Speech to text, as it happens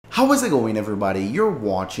How is it going, everybody? You're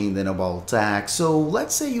watching the Nobel Tech. So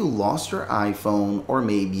let's say you lost your iPhone or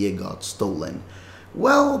maybe it got stolen.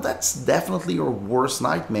 Well, that's definitely your worst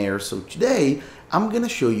nightmare. So today I'm gonna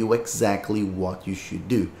show you exactly what you should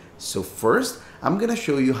do. So first, I'm gonna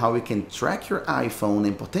show you how you can track your iPhone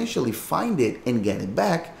and potentially find it and get it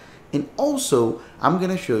back. And also, I'm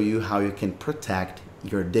gonna show you how you can protect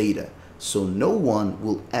your data so no one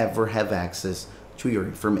will ever have access to your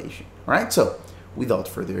information. All right, so without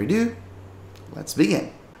further ado, let's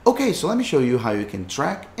begin. Okay, so let me show you how you can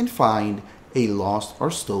track and find a lost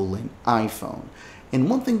or stolen iPhone. And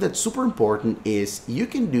one thing that's super important is you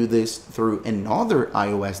can do this through another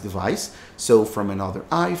iOS device, so from another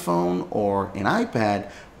iPhone or an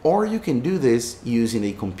iPad, or you can do this using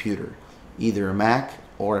a computer, either a Mac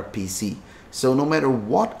or a PC. So no matter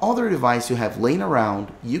what other device you have laying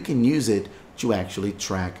around, you can use it to actually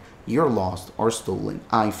track your lost or stolen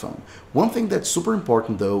iPhone. One thing that's super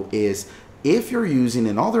important though is if you're using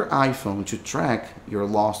another iPhone to track your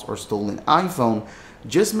lost or stolen iPhone,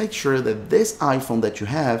 just make sure that this iPhone that you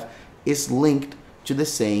have is linked to the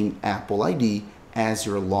same Apple ID as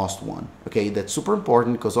your lost one. Okay, that's super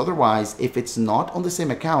important because otherwise, if it's not on the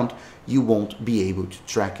same account, you won't be able to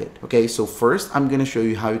track it. Okay, so first I'm gonna show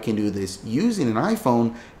you how you can do this using an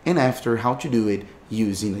iPhone and after how to do it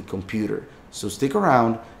using a computer. So stick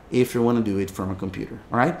around if you want to do it from a computer.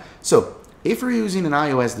 All right, so if you're using an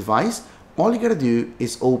iOS device, all you gotta do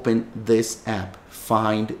is open this app,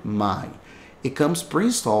 Find My. It comes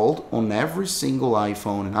pre-installed on every single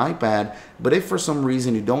iPhone and iPad, but if for some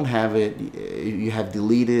reason you don't have it, you have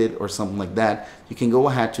deleted it or something like that, you can go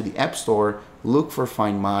ahead to the App Store, look for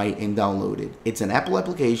Find My and download it. It's an Apple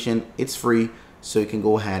application, it's free, so you can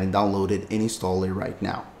go ahead and download it and install it right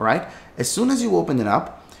now. All right, as soon as you open it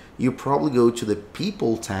up, you probably go to the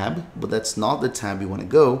People tab, but that's not the tab you want to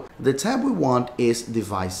go. The tab we want is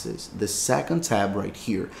Devices, the second tab right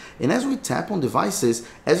here. And as we tap on Devices,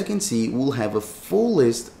 as you can see, we'll have a full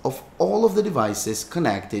list of all of the devices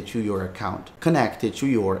connected to your account, connected to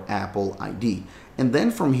your Apple ID. And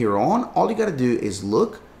then from here on, all you gotta do is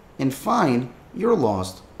look and find your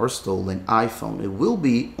lost or stolen iPhone. It will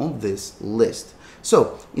be on this list.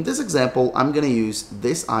 So in this example, I'm gonna use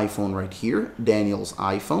this iPhone right here, Daniel's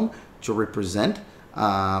iPhone, to represent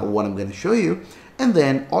what I'm gonna show you. And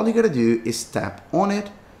then all you gotta do is tap on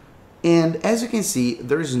it. And as you can see,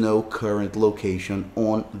 there's no current location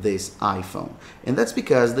on this iPhone. And that's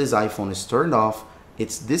because this iPhone is turned off,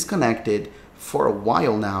 it's disconnected for a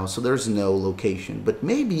while now, so there's no location. But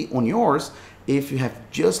maybe on yours, if you have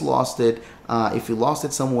just lost it, if you lost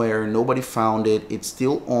it somewhere, nobody found it, it's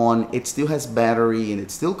still on, it still has battery and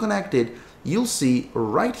it's still connected, you'll see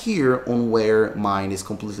right here on where mine is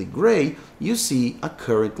completely gray, you see a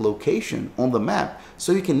current location on the map.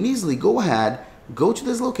 So you can easily go ahead, go to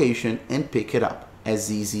this location and pick it up,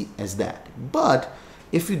 as easy as that. But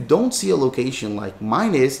if you don't see a location like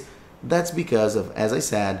mine is, that's because of, as I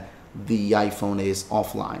said, the iPhone is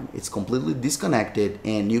offline. It's completely disconnected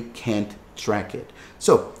and you can't track it.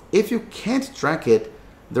 So if you can't track it,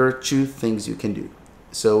 there are two things you can do.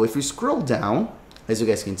 So if you scroll down, as you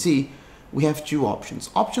guys can see, we have two options.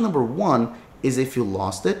 Option number one is if you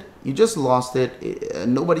lost it, you just lost it,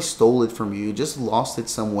 nobody stole it from you, you just lost it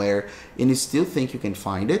somewhere and you still think you can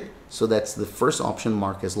find it. So that's the first option,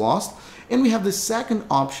 marked as lost. And we have the second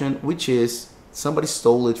option, which is somebody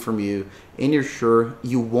stole it from you and you're sure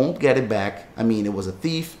you won't get it back. I mean, it was a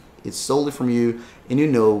thief, it stole it from you and you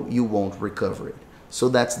know you won't recover it. So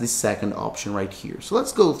that's the second option right here. So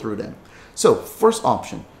let's go through them. So first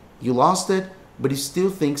option, you lost it, but you still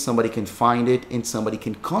think somebody can find it and somebody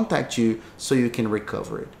can contact you so you can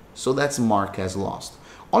recover it. So that's marked as lost.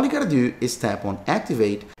 All you gotta do is tap on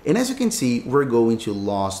activate. And as you can see, we're going to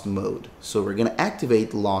lost mode. So we're gonna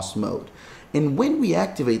activate lost mode. And when we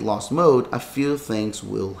activate lost mode, a few things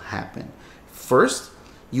will happen. First,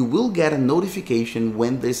 you will get a notification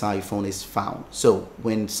when this iPhone is found. So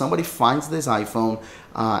when somebody finds this iPhone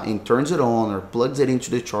and turns it on or plugs it into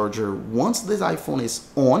the charger, once this iPhone is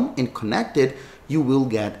on and connected, you will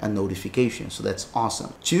get a notification. So that's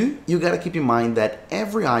awesome. Two, you gotta keep in mind that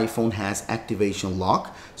every iPhone has activation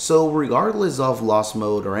lock. So regardless of lost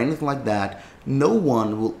mode or anything like that, no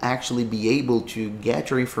one will actually be able to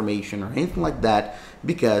get your information or anything like that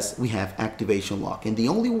because we have activation lock. And the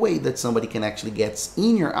only way that somebody can actually get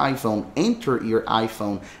in your iPhone, enter your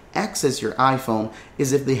iPhone, access your iPhone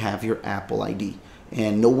is if they have your Apple ID.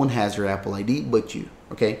 And no one has your Apple ID but you,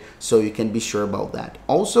 okay? So you can be sure about that.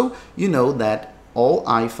 Also, you know that all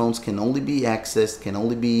iPhones can only be accessed, can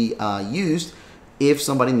only be used if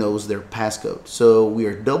somebody knows their passcode. So we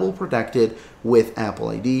are double protected with Apple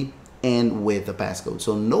ID, and with the passcode.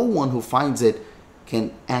 So no one who finds it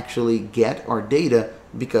can actually get our data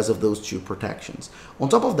because of those two protections. On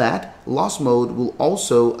top of that, lost mode will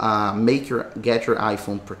also get your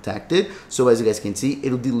iPhone protected. So as you guys can see,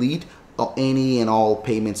 it'll delete any and all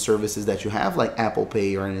payment services that you have, like Apple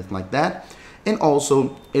Pay or anything like that. And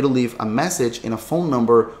also, it'll leave a message and a phone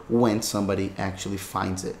number when somebody actually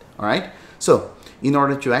finds it. All right. So in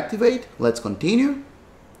order to activate, let's continue.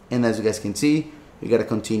 And as you guys can see, you got to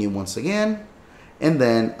continue once again. And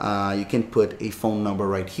then you can put a phone number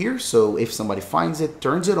right here. So if somebody finds it,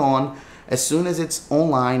 turns it on, as soon as it's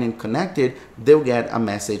online and connected, they'll get a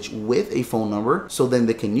message with a phone number. So then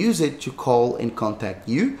they can use it to call and contact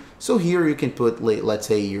you. So here you can put, let's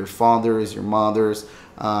say, your father's, your mother's,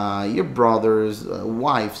 your brother's,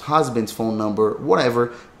 wife's, husband's phone number,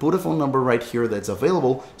 whatever. Put a phone number right here that's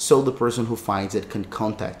available so the person who finds it can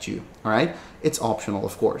contact you. All right. It's optional,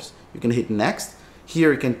 of course. You can hit next.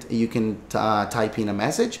 Here you can type in a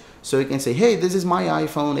message. So you can say, hey, this is my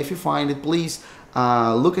iPhone. If you find it, please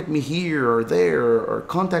look at me here or there, or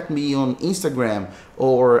contact me on Instagram,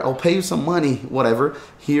 or I'll pay you some money, whatever.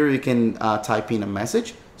 Here you can type in a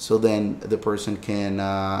message. So then the person can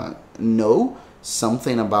know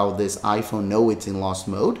something about this iPhone, know it's in lost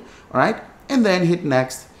mode. All right. And then hit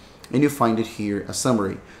next and you find it here, a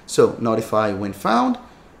summary. So notify when found,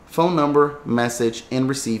 phone number, message, and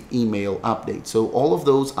receive email update. So all of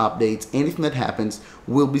those updates, anything that happens,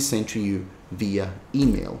 will be sent to you via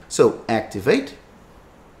email. So activate.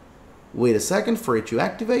 Wait a second for it to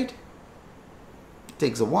activate. It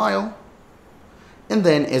takes a while. And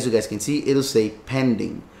then, as you guys can see, it'll say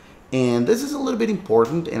pending. And this is a little bit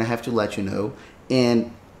important, and I have to let you know.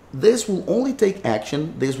 And this will only take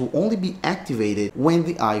action, this will only be activated when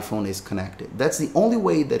the iPhone is connected. That's the only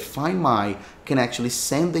way that Find My can actually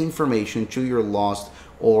send the information to your lost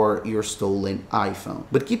or your stolen iPhone.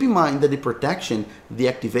 But keep in mind that the protection, the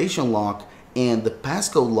activation lock, and the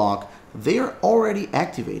passcode lock, they are already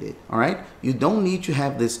activated. All right, you don't need to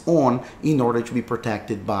have this on in order to be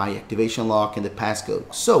protected by activation lock and the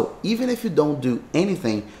passcode. So even if you don't do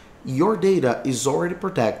anything, your data is already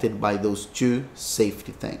protected by those two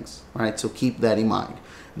safety things. All right, so keep that in mind.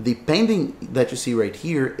 The pending that you see right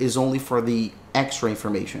here is only for the extra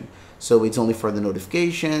information. So it's only for the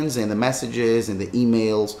notifications and the messages and the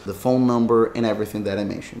emails, the phone number, and everything that I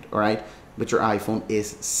mentioned. All right, but your iPhone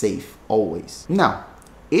is safe always. Now,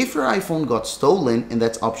 if your iPhone got stolen, and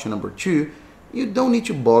that's option number 2, you don't need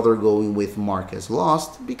to bother going with mark as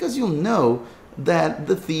lost, because you'll know that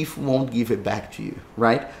the thief won't give it back to you,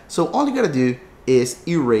 right? So all you gotta do is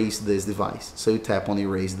erase this device. So you tap on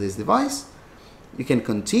erase this device, you can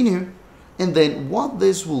continue, and then what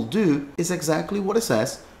this will do is exactly what it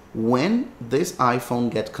says. When this iPhone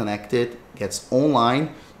gets connected, gets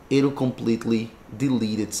online, it'll completely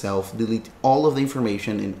delete itself, delete all of the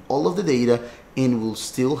information and all of the data, and will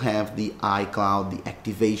still have the iCloud, the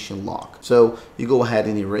activation lock. So you go ahead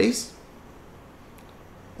and erase,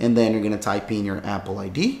 and then you're gonna type in your Apple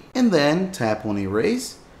ID, and then tap on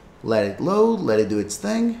erase, let it load, let it do its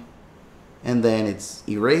thing, and then it's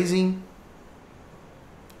erasing.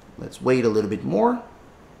 Let's wait a little bit more.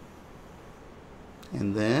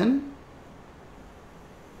 And then,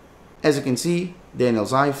 as you can see,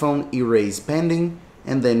 Daniel's iPhone, erase pending,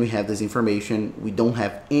 and then we have this information. We don't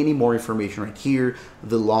have any more information right here.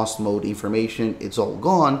 The lost mode information, it's all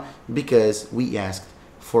gone because we asked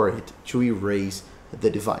for it to erase the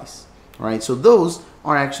device. All right, so those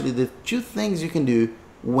are actually the 2 things you can do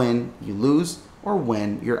when you lose or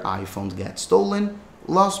when your iPhone gets stolen: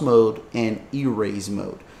 lost mode and erase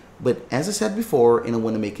mode. But as I said before, and I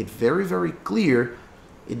want to make it very, very clear,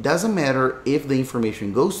 it doesn't matter if the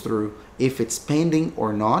information goes through, if it's pending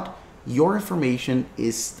or not, your information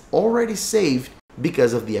is already saved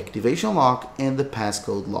because of the activation lock and the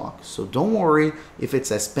passcode lock. So don't worry if it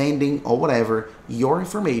says pending or whatever, your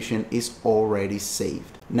information is already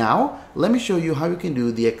saved. Now, let me show you how you can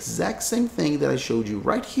do the exact same thing that I showed you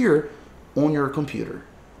right here on your computer.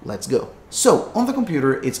 Let's go. So on the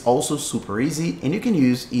computer, it's also super easy, and you can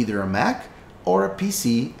use either a Mac or a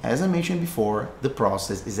PC. As I mentioned before, the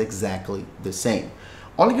process is exactly the same.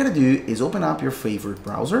 All you gotta do is open up your favorite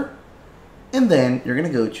browser, and then you're gonna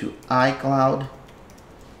go to iCloud.com.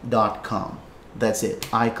 That's it,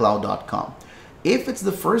 iCloud.com. If it's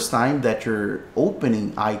the first time that you're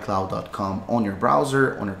opening iCloud.com on your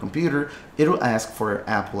browser, on your computer, it'll ask for your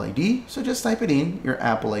Apple ID. So just type it in, your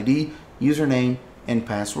Apple ID, username, and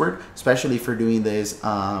password, especially if you're doing this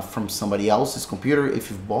from somebody else's computer.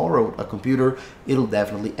 If you've borrowed a computer, it'll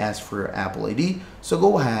definitely ask for your Apple ID. So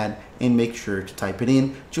go ahead and make sure to type it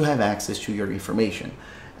in to have access to your information.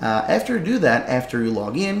 After you do that, after you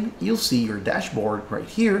log in, you'll see your dashboard right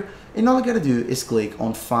here, and all you gotta do is click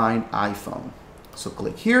on Find iPhone. So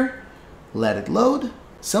click here, let it load.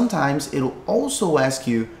 Sometimes it'll also ask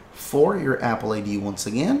you for your Apple ID once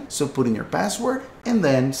again, so put in your password and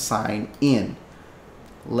then sign in.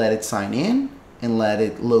 Let it sign in and let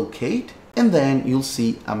it locate, and then you'll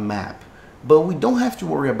see a map. But we don't have to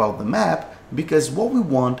worry about the map because what we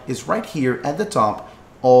want is right here at the top,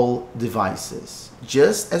 all devices.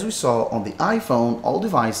 Just as we saw on the iPhone, all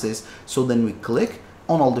devices. So then we click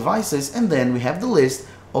on all devices and then we have the list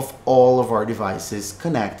of all of our devices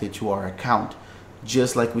connected to our account,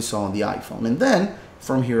 just like we saw on the iPhone. And then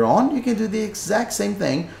from here on, you can do the exact same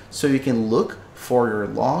thing. So you can look for your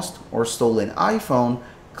lost or stolen iPhone,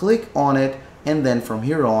 click on it, and then from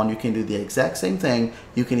here on, you can do the exact same thing.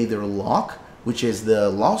 You can either lock, which is the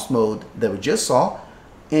lost mode that we just saw,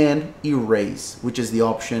 and erase, which is the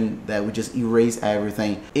option that we just erase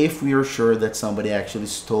everything if we are sure that somebody actually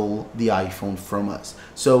stole the iPhone from us.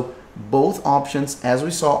 So both options as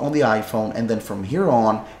we saw on the iPhone, and then from here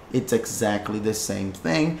on, it's exactly the same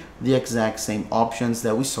thing, the exact same options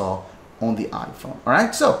that we saw on the iPhone. All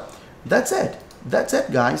right, so that's it. That's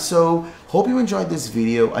it, guys. So hope you enjoyed this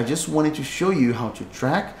video. I just wanted to show you how to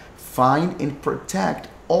track, find, and protect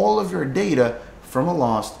all of your data from a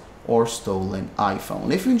lost or stolen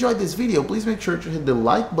iPhone. If you enjoyed this video, please make sure to hit the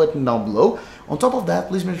like button down below. On top of that,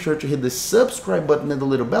 please make sure to hit the subscribe button and the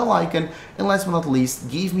little bell icon. And last but not least,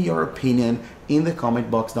 give me your opinion in the comment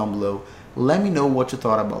box down below. Let me know what you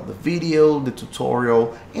thought about the video, the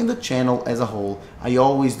tutorial, and the channel as a whole. I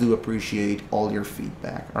always do appreciate all your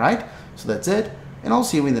feedback. All right, so that's it, and I'll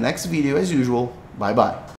see you in the next video as usual. Bye bye.